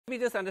me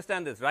just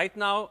understand this. Right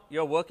now,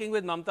 you're working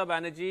with Mamata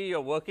Banerjee,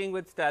 you're working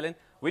with Stalin.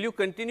 Will you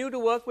continue to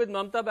work with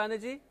Mamata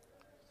Banerjee,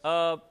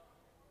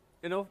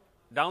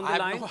 down the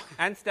line,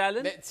 and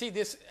Stalin? See,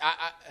 this,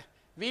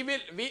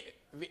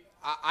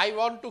 I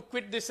want to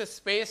quit this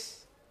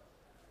space.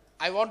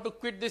 I want to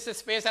quit this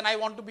space and I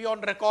want to be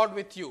on record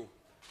with you.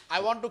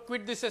 I want to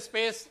quit this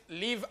space,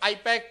 leave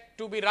IPAC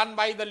to be run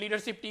by the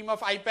leadership team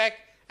of IPAC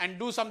and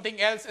do something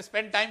else,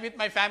 spend time with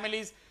my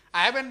families.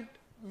 I haven't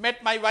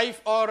met my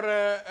wife or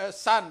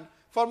son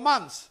for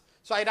months.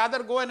 So I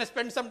rather go and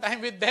spend some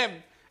time with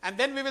them and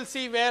then we will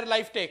see where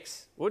life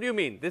takes. What do you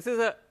mean? This is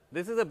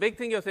a big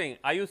thing you're saying.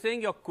 Are you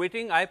saying you're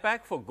quitting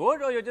IPAC for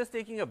good or you're just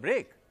taking a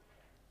break?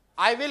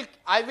 I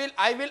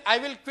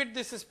will quit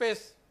this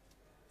space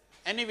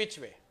any which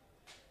way.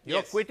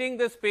 You're quitting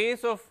the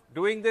space of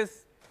doing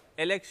this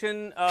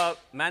election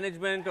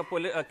management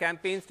or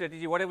campaign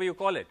strategy, whatever you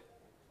call it.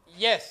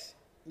 Yes,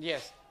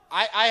 yes.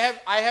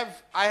 I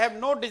have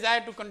no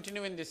desire to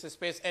continue in this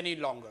space any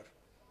longer.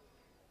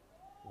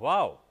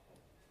 Wow.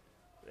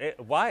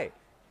 Why,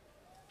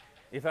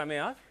 if I may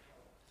ask?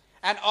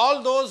 And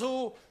all those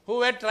who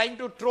were trying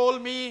to troll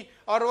me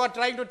or who are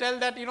trying to tell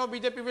that,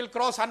 BJP will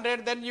cross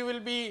 100, then you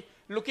will be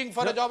looking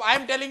for a job. I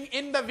am telling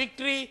in the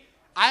victory,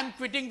 I am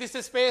quitting this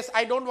space.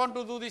 I don't want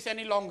to do this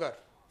any longer.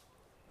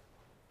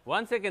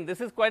 1 second. This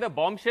is quite a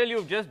bombshell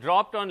you've just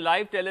dropped on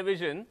live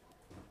television.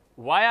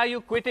 Why are you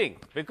quitting?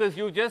 Because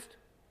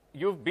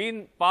you've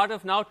been part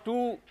of now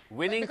 2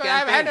 winning because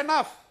campaigns. I've had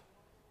enough.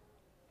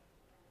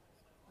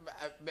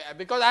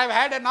 Because I've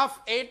had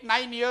enough, 8,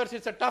 9 years.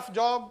 It's a tough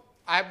job.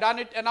 I have done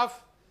it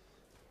enough.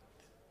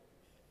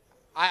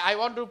 I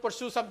want to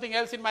pursue something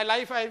else in my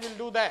life. I will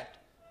do that.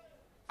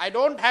 I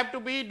don't have to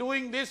be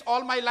doing this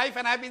all my life,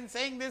 and I've been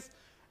saying this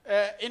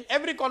in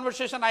every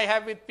conversation I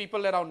have with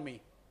people around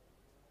me.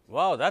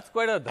 Wow, that's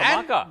quite a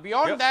dhamaka. And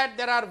beyond that,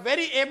 there are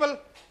very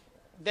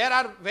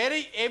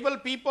able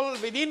people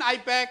within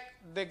IPAC,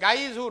 the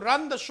guys who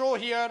run the show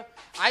here.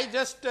 I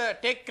just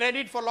take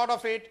credit for a lot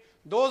of it.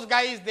 Those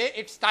guys,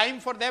 it's time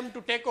for them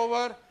to take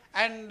over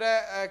and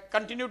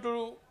continue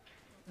to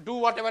do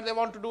whatever they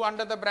want to do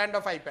under the brand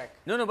of IPAC.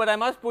 No, but I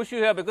must push you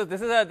here because this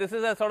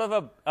is a sort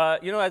of a,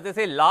 as they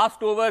say,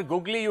 last over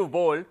googly you've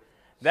bowled.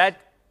 That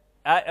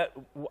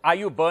are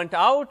you burnt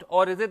out,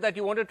 or is it that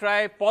you want to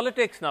try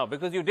politics now?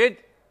 Because you did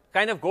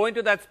kind of go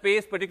into that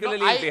space,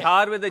 particularly in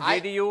Bihar with the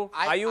JDU.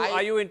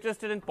 Are you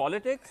interested in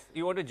politics?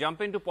 You want to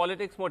jump into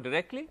politics more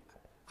directly?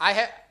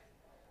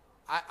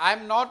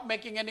 I'm not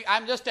making any,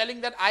 I'm just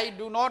telling that I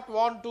do not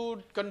want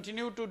to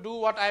continue to do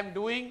what I'm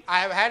doing. I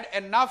have had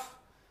enough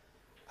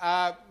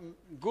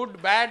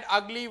good, bad,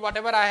 ugly,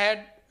 whatever I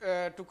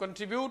had to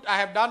contribute. I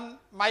have done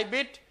my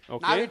bit.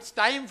 Okay. Now it's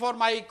time for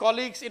my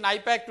colleagues in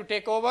IPAC to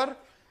take over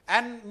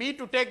and me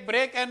to take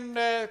break and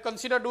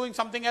consider doing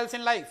something else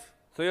in life.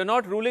 So you're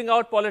not ruling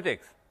out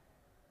politics?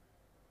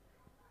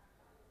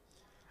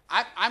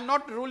 I'm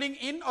not ruling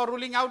in or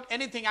ruling out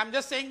anything. I'm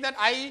just saying that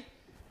I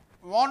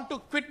want to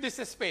quit this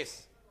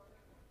space.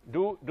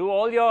 Do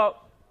all your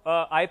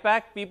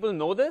IPAC people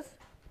know this?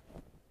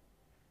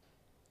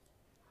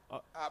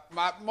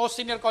 Most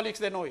senior colleagues,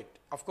 they know it.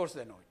 Of course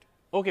they know it.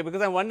 Okay,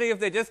 because I'm wondering if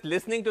they're just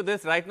listening to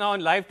this right now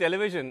on live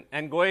television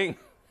and going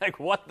like,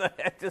 what the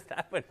heck just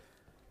happened?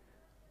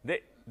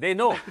 They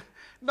know.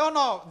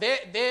 No,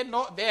 they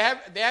know. They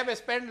have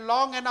spent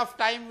long enough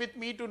time with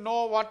me to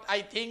know what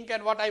I think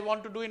and what I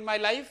want to do in my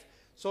life.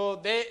 So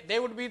they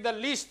would be the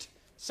least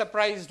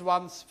surprised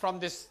ones from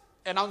this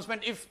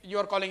announcement, if you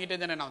are calling it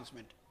an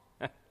announcement.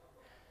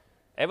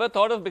 Ever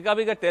thought of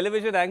becoming a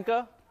television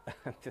anchor?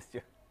 Just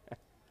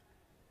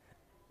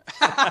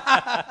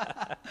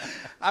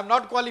I'm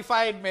not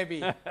qualified,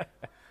 maybe.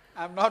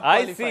 I'm not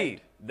qualified. I see.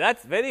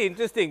 That's very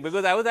interesting,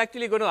 because I was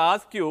actually going to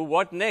ask you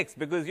what next,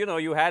 because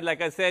you had,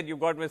 like I said, you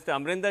got Mr.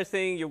 Amrinder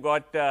Singh, you've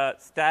got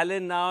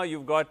Stalin now,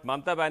 you've got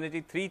Mamata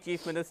Banerjee, 3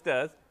 chief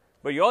ministers,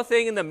 but you're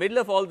saying in the middle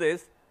of all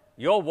this,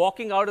 you're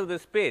walking out of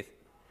this space.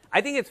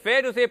 I think it's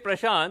fair to say,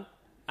 Prashant,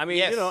 I mean,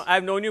 yes.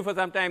 I've known you for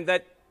some time,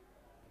 that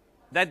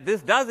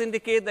this does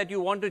indicate that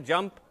you want to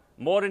jump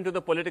more into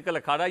the political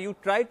akhada. You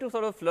tried to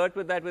sort of flirt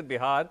with that with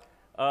Bihar.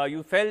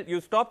 You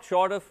stopped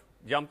short of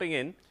jumping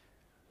in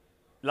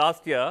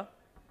last year,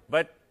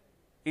 but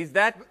is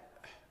that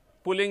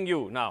pulling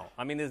you now?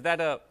 I mean, is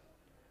that a...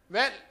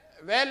 Well,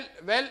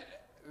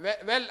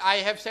 I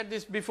have said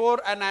this before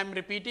and I'm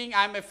repeating.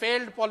 I'm a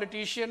failed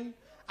politician.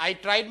 I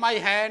tried my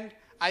hand.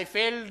 I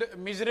failed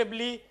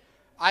miserably.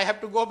 I have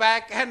to go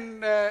back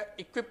and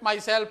equip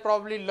myself,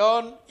 probably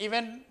learn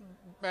even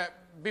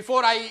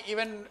before I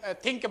even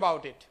think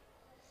about it.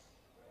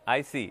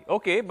 I see.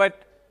 Okay,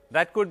 but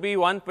that could be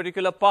one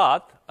particular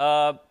path.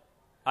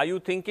 Are you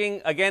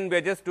thinking, again, we're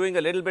just doing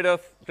a little bit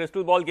of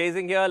crystal ball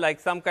gazing here, like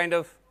some kind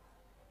of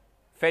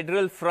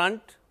federal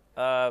front,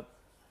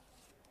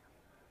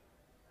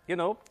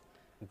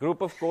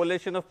 group of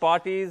coalition of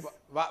parties?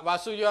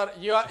 Vasu,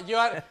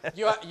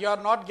 you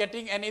are not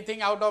getting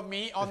anything out of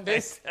me on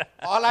this.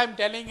 All I'm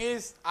telling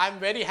is I'm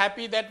very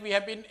happy that we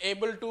have been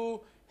able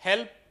to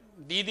help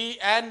Didi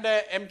and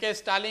MK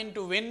Stalin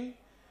to win.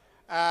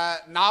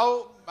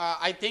 Now,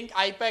 I think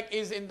IPAC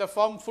is in the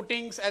firm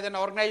footings as an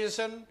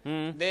organization.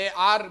 They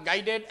are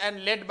guided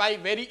and led by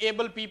very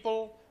able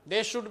people.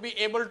 They should be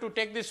able to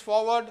take this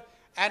forward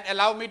and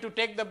allow me to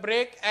take the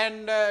break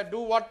and do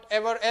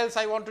whatever else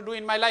I want to do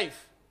in my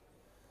life.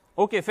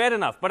 Okay, fair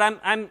enough. But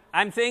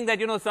I'm saying that,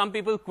 you know, some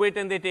people quit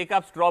and they take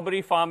up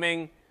strawberry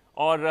farming,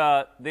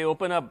 or they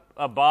open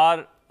a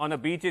bar on a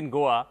beach in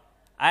Goa.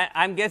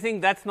 I'm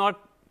guessing that's not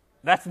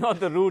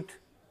the route.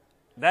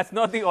 That's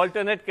not the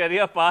alternate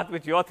career path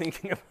which you're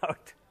thinking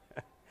about.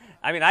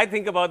 I mean, I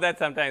think about that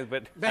sometimes,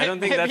 but I don't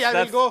think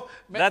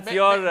that's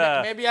your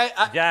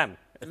jam.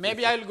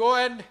 Maybe I'll go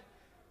and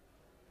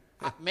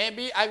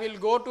maybe I will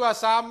go to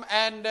Assam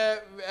and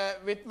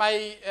with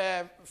my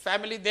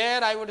family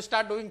there, I would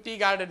start doing tea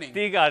gardening.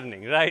 Tea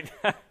gardening, right.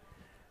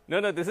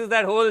 No, this is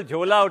that whole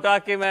jhola uta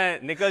ke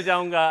main nikal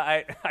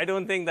jaunga. I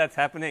don't think that's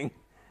happening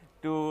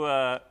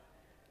to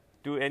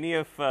any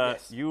of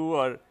you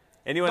or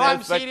anyone no,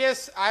 else. I'm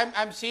serious.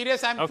 I'm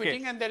serious. I'm Okay.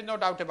 quitting, and there is no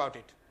doubt about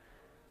it.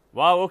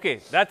 Wow, okay.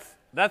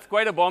 That's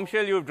quite a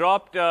bombshell you've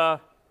dropped.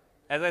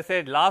 As I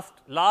said,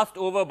 last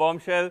over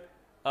bombshell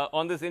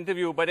on this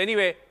interview. But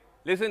anyway,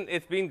 listen,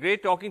 it's been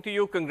great talking to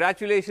you.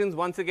 Congratulations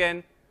once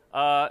again.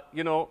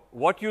 You know,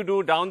 what you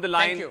do down the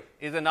line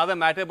is another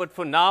matter. But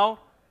for now,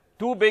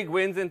 2 big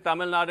wins in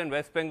Tamil Nadu and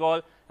West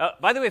Bengal.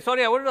 By the way,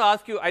 sorry, I wanted to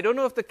ask you, I don't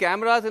know if the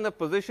camera is in a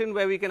position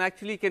where we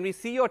can we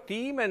see your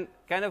team and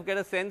kind of get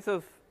a sense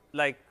of,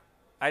 like,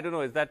 I don't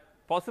know, is that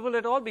possible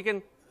at all? We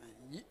can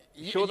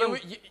show them.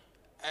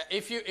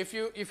 If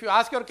you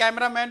ask your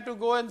cameraman to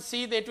go and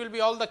see, that will be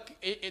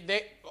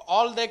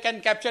all they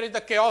can capture is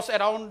the chaos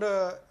around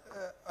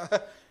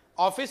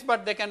office,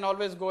 but they can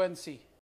always go and see.